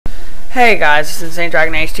Hey guys, this is Insane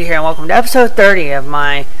Dragon HT here, and welcome to episode 30 of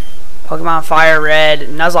my Pokemon FIrered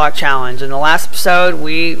Nuzlocke challenge. In the last episode,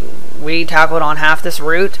 we tackled on half this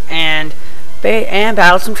route and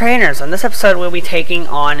battled some trainers. In this episode, we'll be taking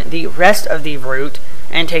on the rest of the route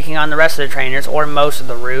and taking on the rest of the trainers, or most of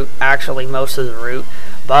the route. Actually, most of the route.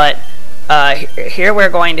 But here we're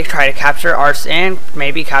going to try to capture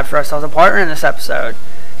maybe capture ourselves a partner in this episode.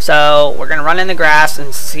 So we're gonna run in the grass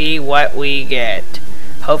and see what we get.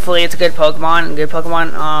 Hopefully it's a good Pokemon.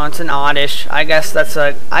 It's an Oddish. I guess that's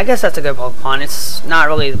a good Pokemon. It's not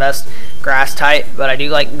really the best grass type, but I do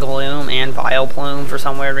like Gloom and Vileplume for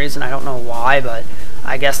some weird reason. I don't know why, but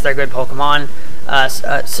I guess they're good Pokemon.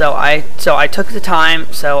 So I took the time.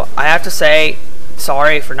 So I have to say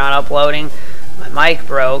sorry for not uploading. My mic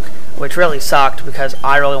broke, which really sucked because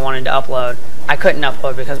I really wanted to upload. I couldn't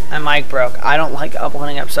upload because my mic broke. I don't like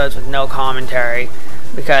uploading episodes with no commentary,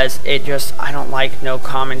 because I don't like no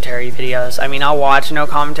commentary videos. I mean, I'll watch no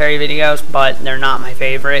commentary videos, but they're not my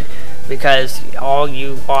favorite, because all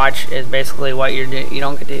you watch is basically what you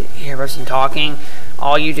don't get to hear a person talking.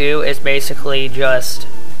 All you do is basically just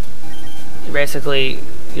you're basically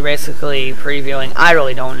previewing. I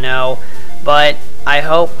really don't know, but I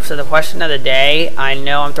hope so. The question of the day, I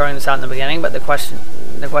know I'm throwing this out in the beginning, but the question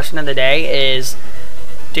of the day is,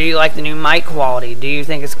 do you like the new mic quality? Do you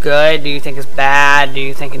think it's good? Do you think it's bad? Do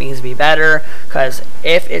you think it needs to be better? Because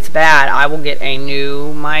if it's bad, I will get a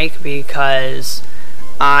new mic, because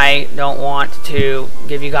I don't want to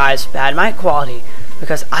give you guys bad mic quality,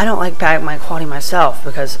 because I don't like bad mic quality myself,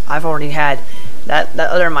 because I've already had that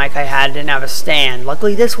other mic I had didn't have a stand.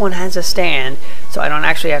 Luckily this one has a stand, so I don't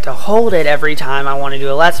actually have to hold it every time I want to do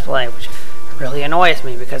a Let's Play, which really annoys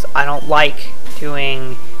me, because I don't like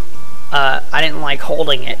doing I didn't like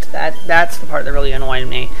holding it. That's the part that really annoyed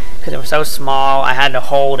me, because it was so small. I had to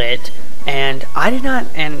hold it, and I did not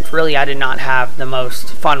have the most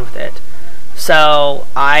fun with it. So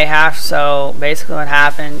basically what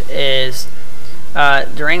happened is,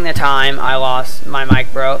 during the time my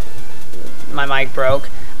mic broke,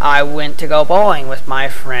 I went to go bowling with my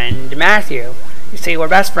friend Matthew. You see, we're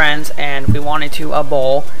best friends, and we wanted to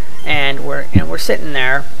bowl, and we're sitting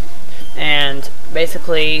there, and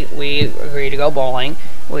basically we agree to go bowling.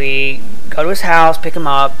 We go to his house, pick him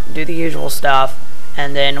up, do the usual stuff,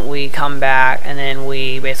 and then we come back, and then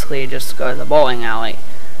we basically just go to the bowling alley.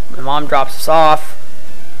 My mom drops us off,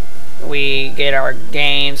 we get our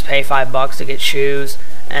games, pay $5 to get shoes,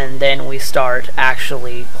 and then we start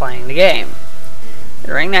actually playing the game.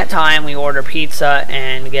 During that time, we order pizza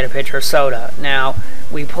and get a pitcher of soda. Now,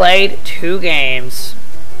 we played 2 games,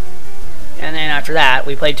 and then after that,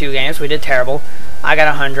 we played 2 games. We did terrible. I got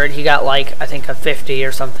 100. He got, like, I think a 50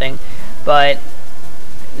 or something. And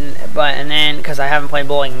then, because I haven't played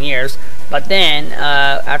bowling in years. But then,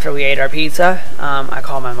 after we ate our pizza, I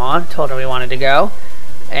called my mom, told her we wanted to go.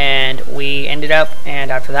 And we ended up, and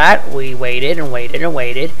after that, we waited and waited and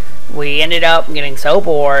waited. We ended up getting so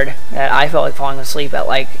bored that I felt like falling asleep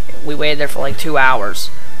we waited there for like 2 hours.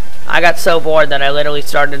 I got so bored that I literally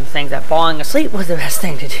started to think that falling asleep was the best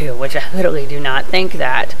thing to do, which I literally do not think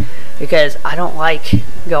that, because I don't like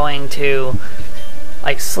going to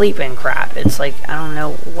sleeping crap. It's like, I don't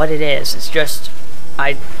know what it is. It's just,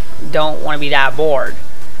 I don't want to be that bored.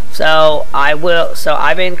 So I've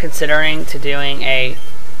been considering to doing a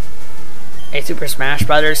Super Smash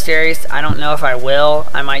Brothers series. I don't know if I will.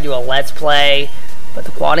 I might do a Let's Play, but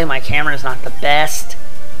the quality of my camera is not the best.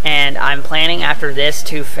 And I'm planning after this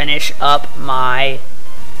to finish up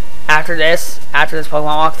after this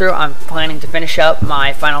Pokemon walkthrough, I'm planning to finish up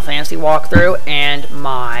my Final Fantasy walkthrough and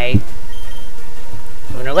my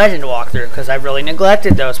Lunar Legend walkthrough, because I've really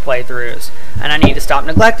neglected those playthroughs, and I need to stop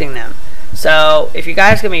neglecting them. So if you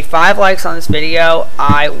guys give me 5 likes on this video,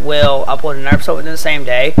 I will upload an episode within the same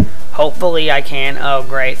day. Hopefully I can. Oh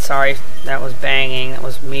great, sorry, that was banging. That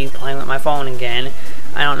was me playing with my phone again.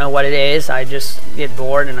 I don't know what it is. I just get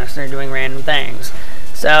bored and I start doing random things.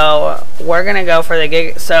 So we're gonna go for the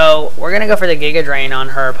Giga Drain on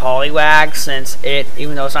her Poliwag, since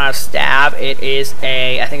even though it's not a stab, it is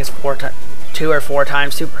I think it's 2 or 4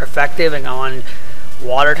 times super effective and on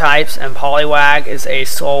water types, and Poliwag is a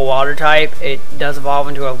Soul Water type. It does evolve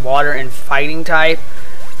into a Water and Fighting type,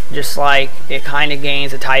 just like it kind of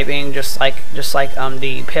gains a typing, just like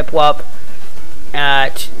the Piplup.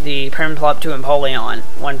 The Prinplup to Empoleon.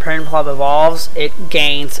 When Prinplup evolves, it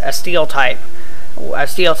gains a Steel type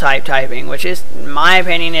typing, which is, in my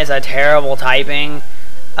opinion, is a terrible typing.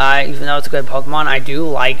 Even though it's a good Pokemon, I do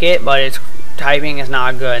like it, but its typing is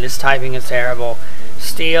not good. Its typing is terrible.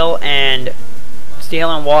 Steel and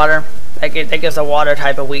Water, that gives a Water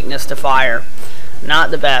type of weakness to Fire.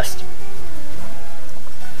 Not the best.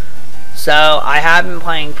 So I have been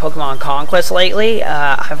playing Pokemon Conquest lately.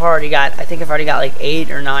 I think I've already got like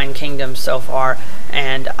 8 or 9 kingdoms so far,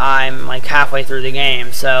 and I'm like halfway through the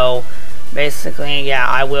game. So basically, yeah,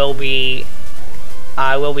 I will be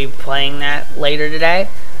playing that later today.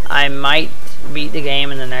 I might beat the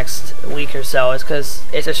game in the next week or so. It's because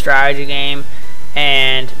it's a strategy game,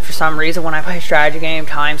 and for some reason when I play a strategy game,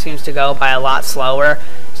 time seems to go by a lot slower.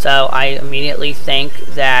 So I immediately think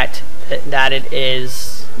that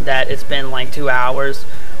it's been like 2 hours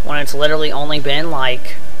when it's literally only been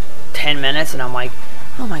like 10 minutes, and I'm like,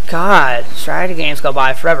 oh my god, strategy games go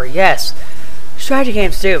by forever. Yes, strategy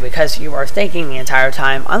games do, because you are thinking the entire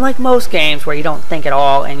time, unlike most games where you don't think at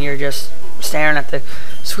all and you're just staring at the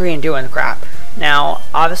screen doing the crap. Now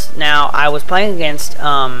I was playing against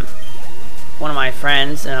one of my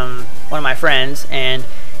friends, and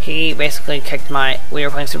he basically we were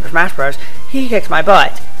playing Super Smash Bros. He kicked my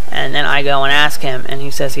butt. And then I go and ask him, and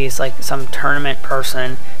he says he's like some tournament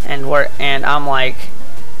person, and I'm like,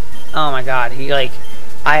 oh my god. He like,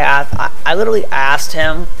 I literally asked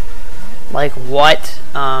him like what,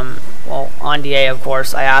 well, on DA of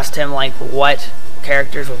course, I asked him like what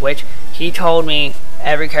characters with which. He told me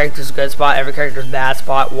every character's a good spot, every character's a bad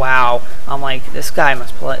spot. Wow. I'm like, this guy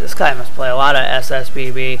must play a lot of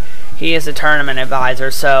SSBB. He is a tournament advisor,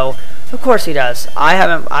 so of course he does.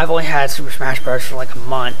 I've only had Super Smash Bros. For like a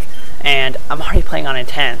month, and I'm already playing on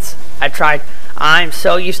Intense. I'm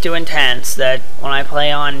so used to Intense that when I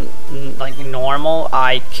play on like normal,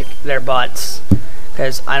 I kick their butts,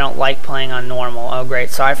 because I don't like playing on normal. Oh great,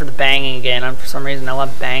 sorry for the banging again. For some reason I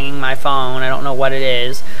love banging my phone. I don't know what it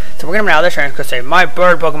is. So we're gonna be out of this and say, my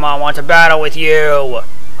bird Pokemon wants to battle with you.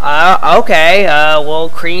 Okay, we'll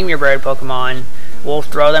cream your bird Pokemon. We'll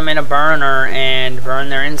throw them in a burner and burn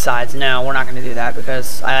their insides. No, we're not going to do that,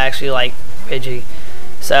 because I actually like Pidgey.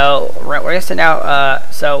 So we're going to send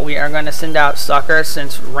out. So we are going to send out Sucker,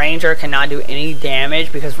 since Ranger cannot do any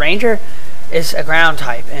damage, because Ranger is a ground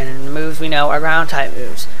type, and the moves we know are ground type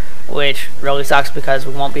moves, which really sucks because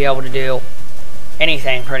we won't be able to do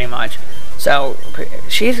anything pretty much. So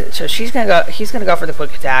he's gonna go for the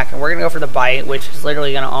quick attack, and we're gonna go for the bite, which is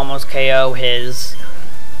literally gonna almost KO his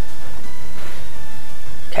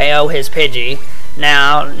Pidgey.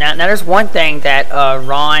 Now there's one thing that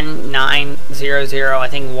Ron900, I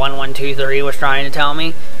think 1123, was trying to tell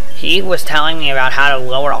me. He was telling me about how to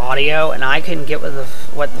lower audio, and I couldn't get what the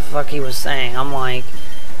fuck he was saying. I'm like,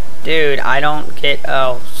 dude, I don't get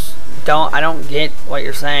what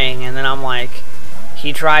you're saying. And then I'm like,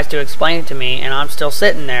 he tries to explain it to me, and I'm still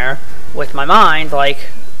sitting there with my mind like,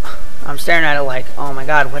 I'm staring at it like, oh my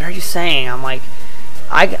god, what are you saying? I'm like,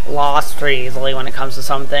 I get lost pretty easily when it comes to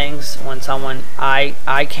some things.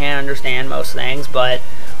 I can't understand most things, but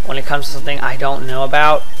when it comes to something I don't know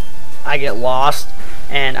about, I get lost,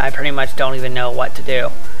 and I pretty much don't even know what to do.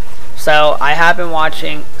 So I have been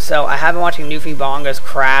watching Newfie Bonga's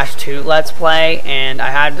Crash 2 Let's Play, and I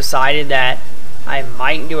have decided that I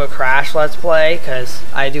might do a Crash Let's Play, because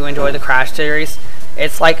I do enjoy the Crash series.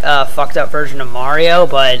 It's like a fucked up version of Mario,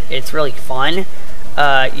 but it's really fun.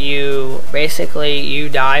 You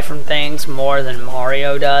die from things more than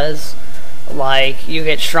Mario does. Like, you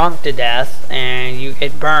get shrunk to death, and you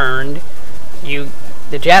get burned.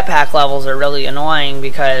 The jetpack levels are really annoying,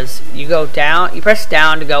 because you go down, you press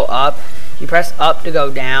down to go up, you press up to go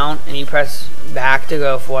down, and you press back to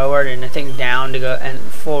go forward, and I think down to go, and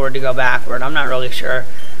forward to go backward. I'm not really sure,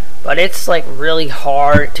 but it's like really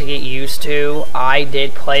hard to get used to. I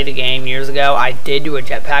did play the game years ago. I did do a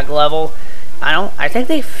jetpack level. I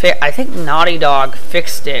think Naughty Dog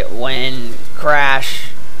fixed it when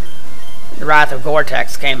Crash The Wrath of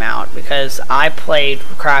Cortex came out, because I played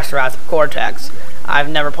Crash The Wrath of Cortex. I've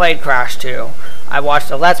never played Crash 2. I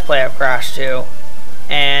watched a Let's Play of Crash 2,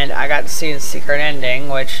 and I got to see the secret ending,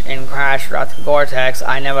 which in Crash The Wrath of Cortex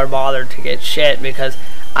I never bothered to get shit, because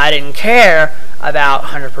I didn't care about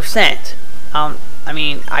 100%. I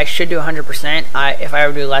mean, I should do 100%. If I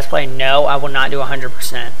ever do a Let's Play, no, I will not do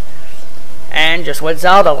 100%. And just with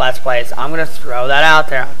Zelda Let's Plays, I'm going to throw that out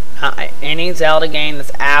there. Any Zelda game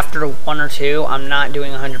that's after 1 or 2, I'm not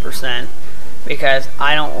doing 100%, because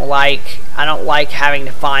I don't like having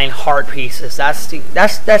to find heart pieces. That's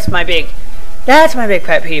my big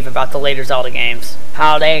pet peeve about the later Zelda games.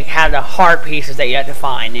 How they have the heart pieces that you have to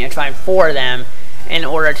find. You have to find 4 of them in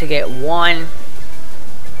order to get one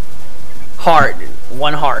heart,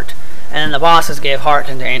 and then the bosses give heart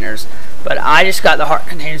containers. But I just got the heart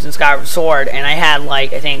containers in Skyward Sword, and I had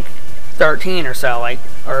like, I think 13 or so,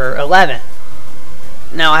 or 11.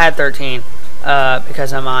 No, I had 13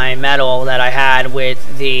 because of my medal that I had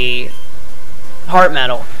with the heart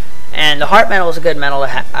medal. And the heart medal is a good medal to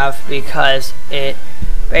have because it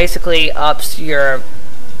basically ups your,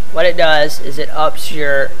 what it does is it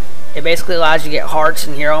basically allows you to get hearts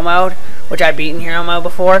in hero mode, which I've beaten hero mode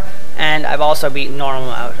before, and I've also beaten normal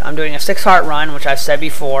mode. I'm doing a 6 heart run, which I've said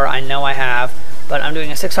before, I know I have, but I'm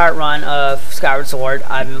doing a 6 heart run of Skyward Sword.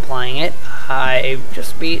 I've been playing it. I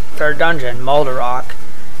just beat 3rd dungeon, Molder Rock,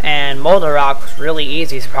 and Molder Rock was really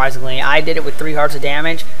easy, surprisingly. I did it with 3 hearts of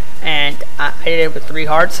damage, and I did it with 3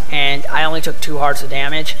 hearts, and I only took 2 hearts of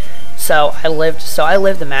damage, so I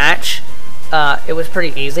lived the match. It was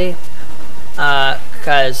pretty easy,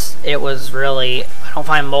 because it was really, I don't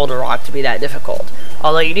find Molder Rock to be that difficult.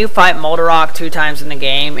 Although you do fight Molder Rock 2 times in the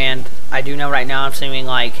game, and I do know right now I'm streaming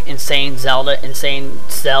like Insane Zelda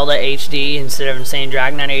HD instead of Insane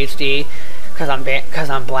Dragon Knight HD, because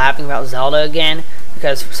I'm blabbing about Zelda again,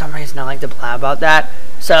 because for some reason I like to blab about that.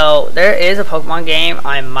 So there is a Pokemon game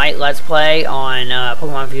I might let's play on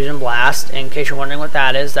Pokemon Fusion Blast. In case you're wondering what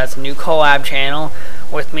that is, that's a new collab channel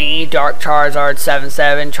with me, Dark Charizard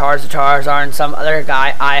 77, Charizard, and some other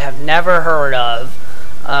guy I have never heard of,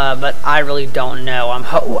 but I really don't know. I'm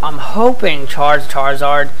hoping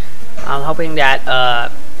Charizard. I'm hoping that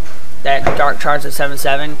that Dark Charizard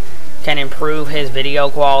 77 can improve his video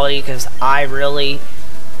quality, because I really,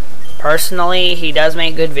 personally, he does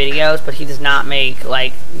make good videos, but he does not make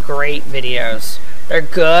like great videos. They're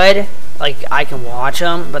good, like I can watch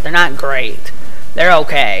them, but they're not great. They're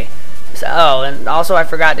okay. So, oh, and also I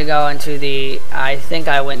forgot to go into I think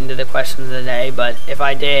I went into the question of the day, but if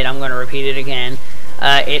I did, I'm going to repeat it again.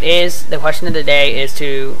 The question of the day is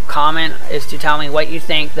to tell me what you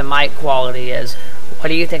think the mic quality is. What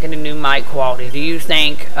do you think of the new mic quality? Do you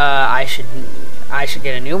think I should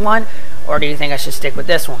get a new one, or do you think I should stick with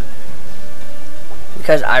this one?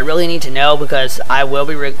 Because I really need to know, because I will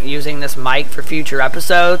be using this mic for future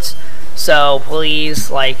episodes, so please,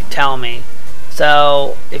 like, tell me.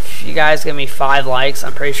 So if you guys give me 5 likes,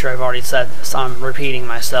 I'm pretty sure I've already said this, I'm repeating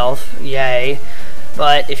myself, yay.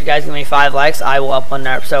 But if you guys give me 5 likes, I will upload an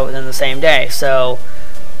episode within the same day. So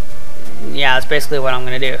yeah, that's basically what I'm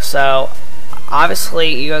going to do. So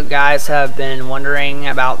obviously you guys have been wondering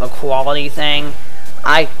about the quality thing.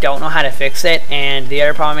 I don't know how to fix it, and the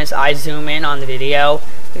other problem is I zoom in on the video,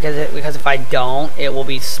 because if I don't, it will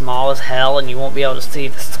be small as hell and you won't be able to see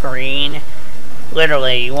the screen.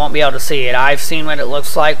 Literally, you won't be able to see it. I've seen what it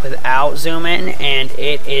looks like without zooming, and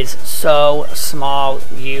it is so small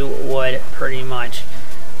you wouldn't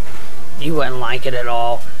like it at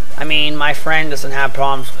all. I mean, my friend doesn't have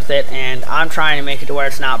problems with it, and I'm trying to make it to where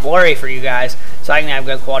it's not blurry for you guys, so I can have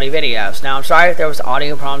good quality videos. Now, I'm sorry if there was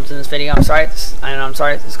audio problems in this video. I'm sorry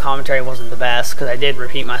if this commentary wasn't the best, because I did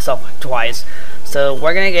repeat myself like twice. So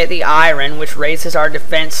we're gonna get the Iron, which raises our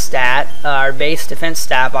defense stat, our base defense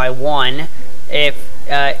stat by 1.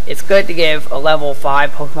 It's good to give a level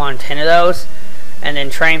 5 Pokemon 10 of those, and then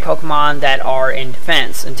train Pokemon that are in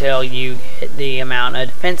defense until you get the amount of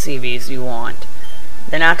defense EVs you want.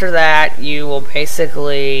 Then after that, you will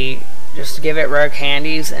basically just give it rare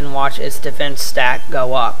candies and watch its defense stat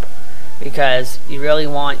go up, because you really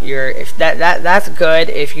want that's good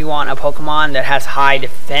if you want a Pokemon that has high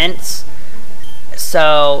defense.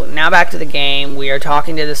 So now back to the game. We are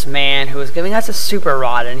talking to this man who is giving us a super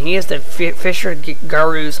rod, and he is the Fisher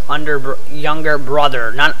Guru's younger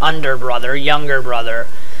brother.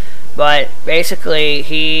 But basically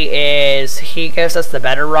he gives us the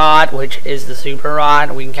better rod, which is the super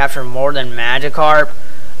rod. We can capture more than Magikarp.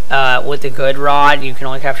 With the good rod, you can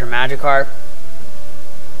only capture Magikarp.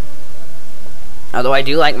 Although I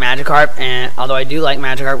do like Magikarp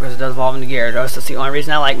because it does evolve into Gyarados. That's the only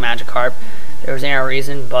reason I like Magikarp. There was no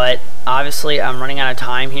reason, but obviously I'm running out of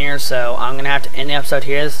time here, so I'm going to have to end the episode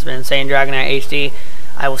here. This has been Insane Dragon Knight HD.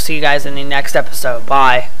 I will see you guys in the next episode.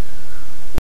 Bye.